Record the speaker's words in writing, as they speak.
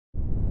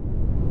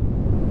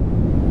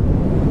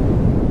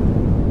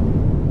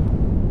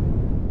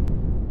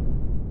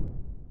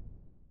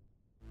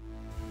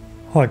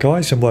Hi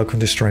guys, and welcome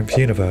to Strength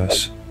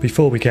Universe.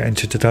 Before we get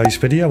into today's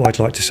video, I'd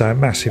like to say a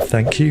massive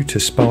thank you to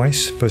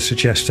Spice for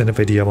suggesting a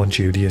video on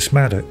Julius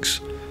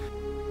Maddox.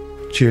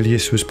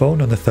 Julius was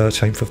born on the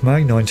 13th of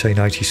May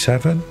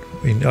 1987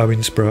 in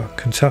Owensboro,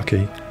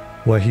 Kentucky,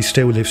 where he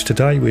still lives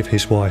today with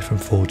his wife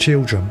and 4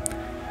 children.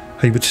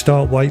 He would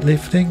start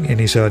weightlifting in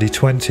his early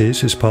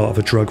 20s as part of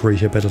a drug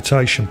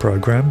rehabilitation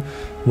program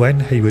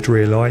when he would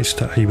realise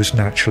that he was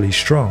naturally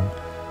strong.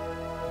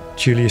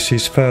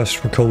 Julius's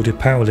first recorded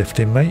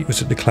powerlifting meet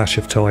was at the Clash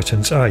of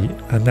Titans 8,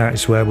 and that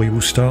is where we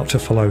will start to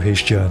follow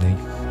his journey.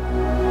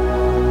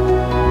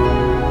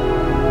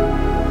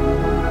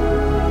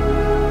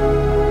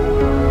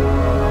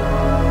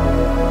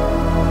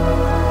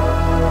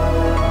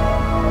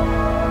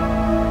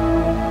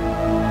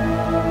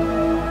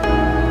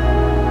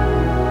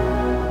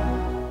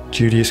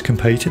 Julius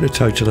competed a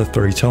total of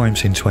 3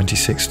 times in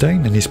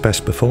 2016, and his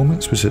best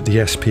performance was at the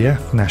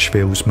SPF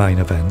Nashville's main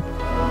event.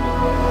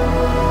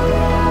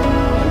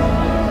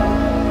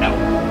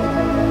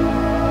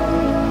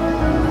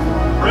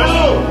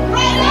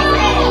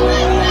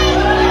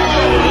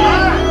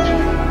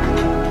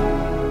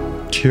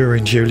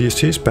 During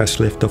Julius's best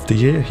lift of the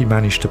year, he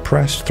managed to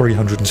press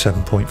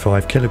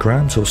 307.5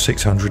 kilograms or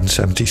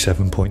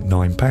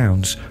 677.9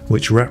 pounds,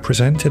 which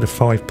represented a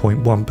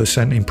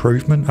 5.1%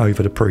 improvement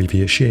over the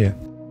previous year.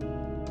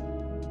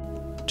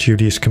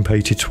 Julius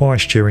competed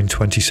twice during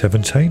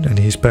 2017, and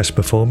his best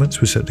performance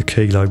was at the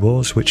Kilo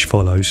Wars, which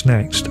follows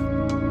next.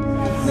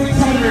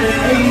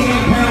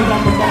 688 pounds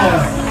on the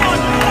bar.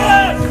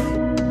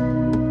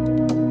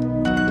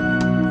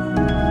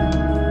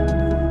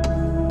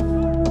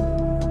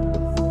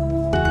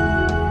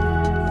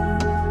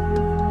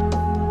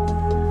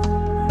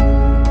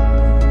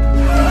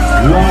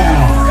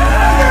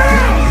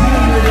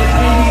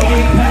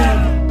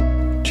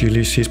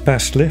 Julius's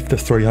best lift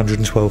of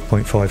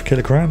 312.5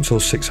 kilograms or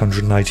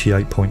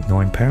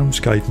 688.9 pounds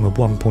gave him a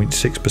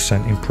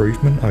 1.6%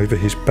 improvement over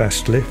his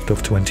best lift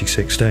of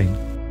 2016.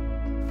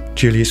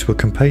 Julius would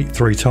compete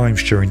 3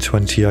 times during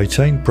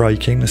 2018,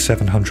 breaking the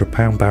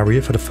 700-pound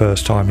barrier for the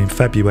first time in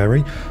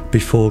February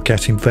before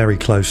getting very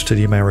close to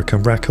the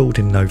American record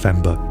in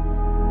November.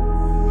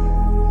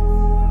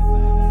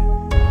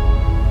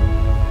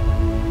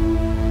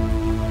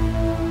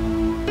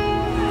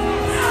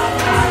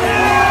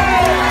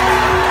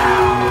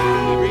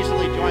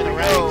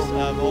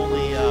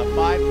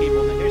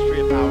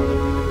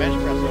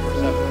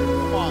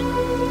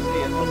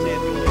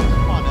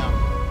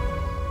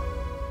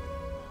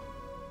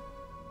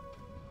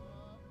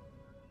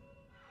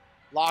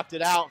 Locked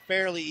it out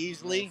fairly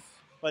easily,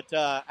 but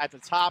at the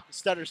top,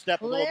 stutter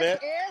step a little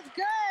bit. Is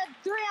good.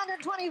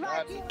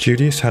 325.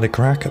 Julius had a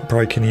crack at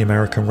breaking the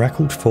American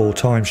record 4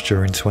 times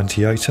during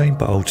 2018,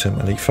 but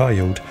ultimately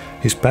failed.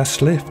 His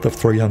best lift of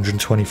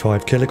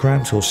 325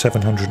 kilograms or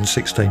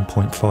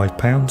 716.5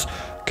 pounds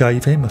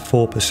gave him a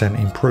 4%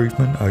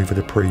 improvement over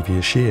the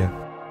previous year.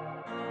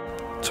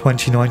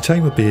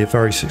 2019 would be a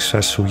very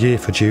successful year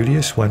for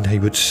Julius when he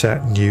would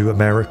set new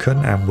American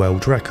and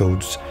world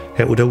records.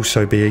 It would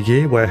also be a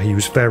year where he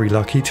was very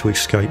lucky to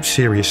escape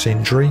serious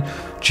injury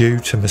due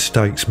to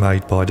mistakes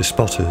made by the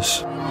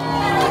spotters.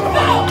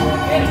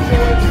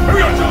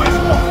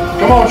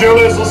 Come on,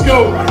 Julius, let's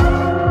go.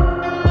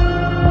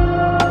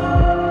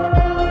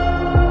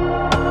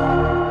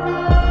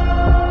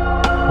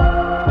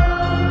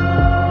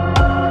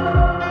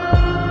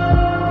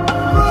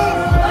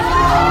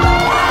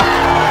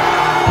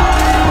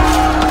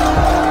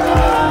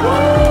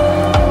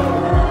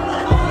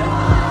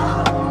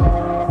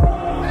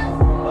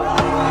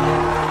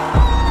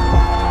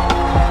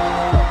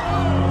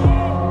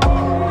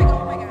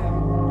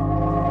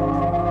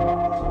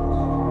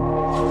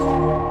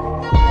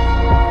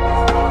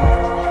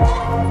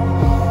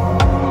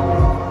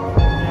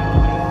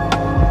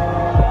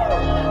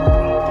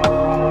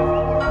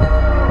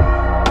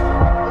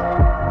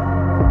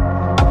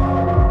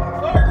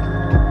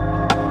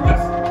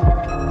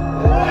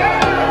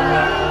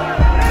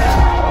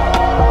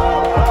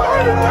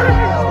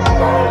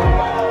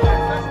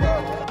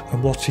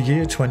 What a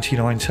year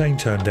 2019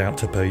 turned out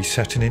to be,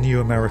 setting a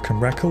new American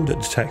record at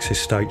the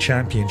Texas State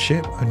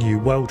Championship, a new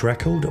world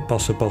record at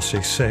Bossa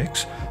Bossa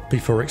 6,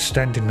 before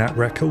extending that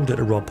record at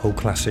the Rob Hall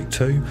Classic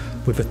 2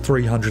 with a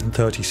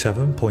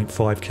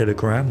 337.5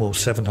 kilogram or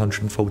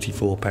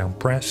 744 pound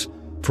press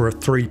for a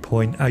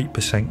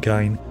 3.8%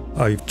 gain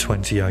over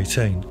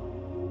 2018.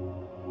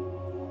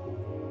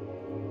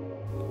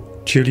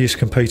 Julius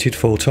competed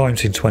 4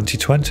 times in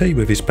 2020,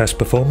 with his best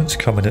performance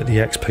coming at the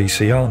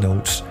XPC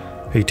Arnold's.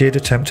 He did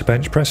attempt to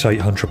bench press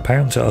 800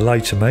 pounds at a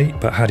later meet,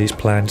 but had his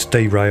plans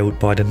derailed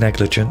by the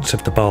negligence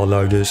of the bar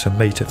loaders and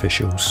meet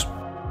officials.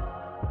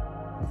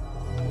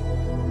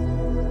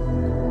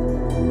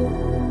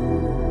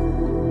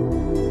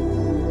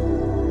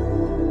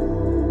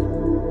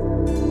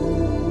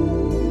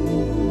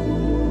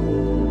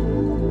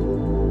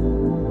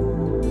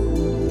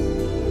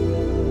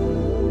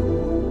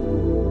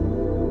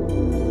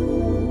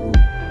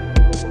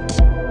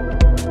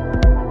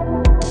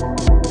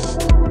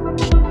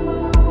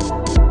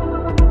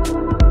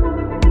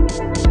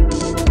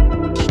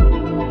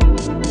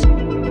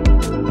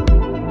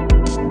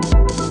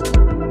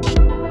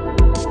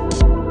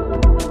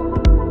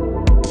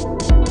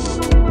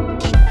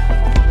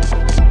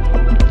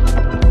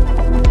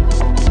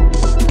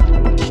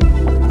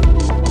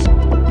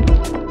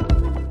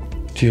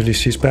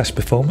 Julius's best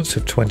performance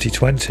of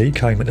 2020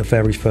 came at the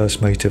very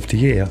first meet of the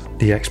year,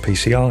 the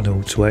XPC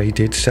Arnold's, where he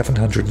did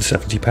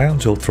 770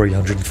 pounds or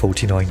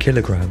 349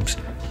 kilograms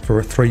for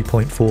a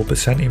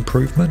 3.4%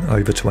 improvement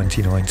over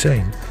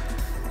 2019.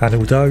 And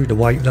although the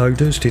weight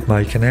loaders did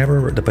make an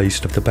error at the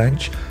beast of the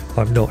bench,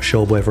 I'm not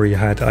sure whether he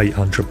had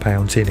 800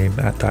 pounds in him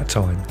at that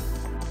time.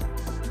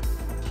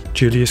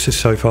 Julius has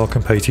so far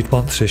competed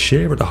once this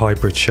year at the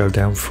Hybrid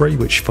Showdown 3,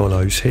 which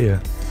follows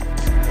here.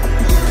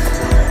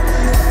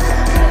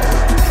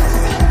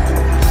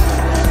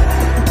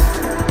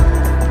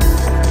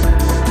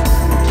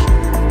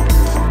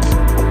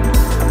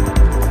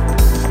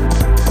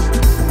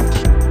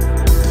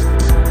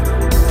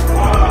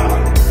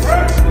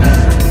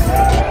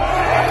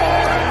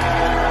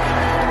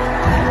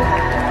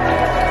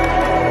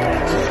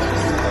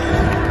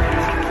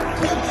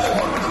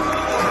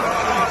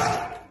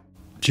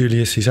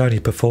 Julius's only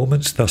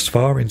performance thus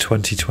far in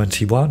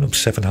 2021 of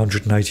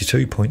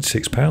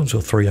 782.6 pounds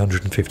or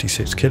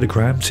 356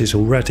 kilograms is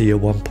already a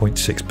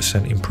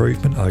 1.6%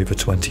 improvement over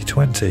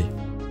 2020.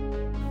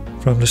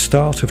 From the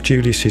start of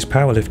Julius's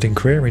powerlifting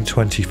career in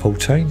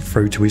 2014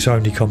 through to his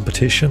only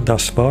competition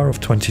thus far of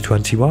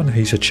 2021,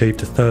 he's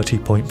achieved a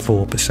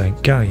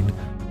 30.4% gain.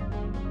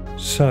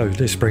 So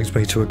this brings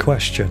me to a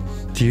question.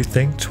 Do you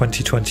think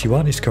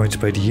 2021 is going to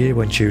be the year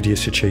when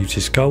Julius achieves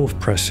his goal of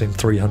pressing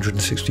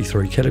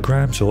 363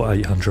 kilograms or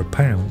 800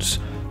 pounds?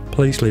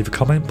 Please leave a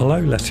comment below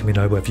letting me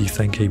know whether you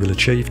think he will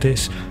achieve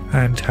this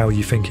and how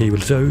you think he will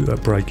do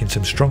at breaking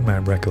some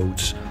strongman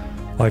records.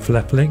 I've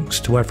left links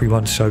to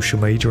everyone's social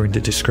media in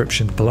the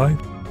description below,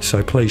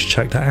 so please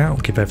check that out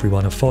and give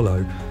everyone a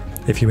follow.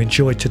 If you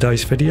enjoyed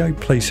today's video,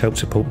 please help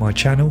support my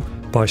channel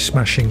by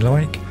smashing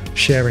like,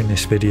 sharing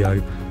this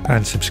video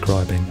and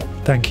subscribing.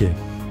 Thank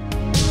you.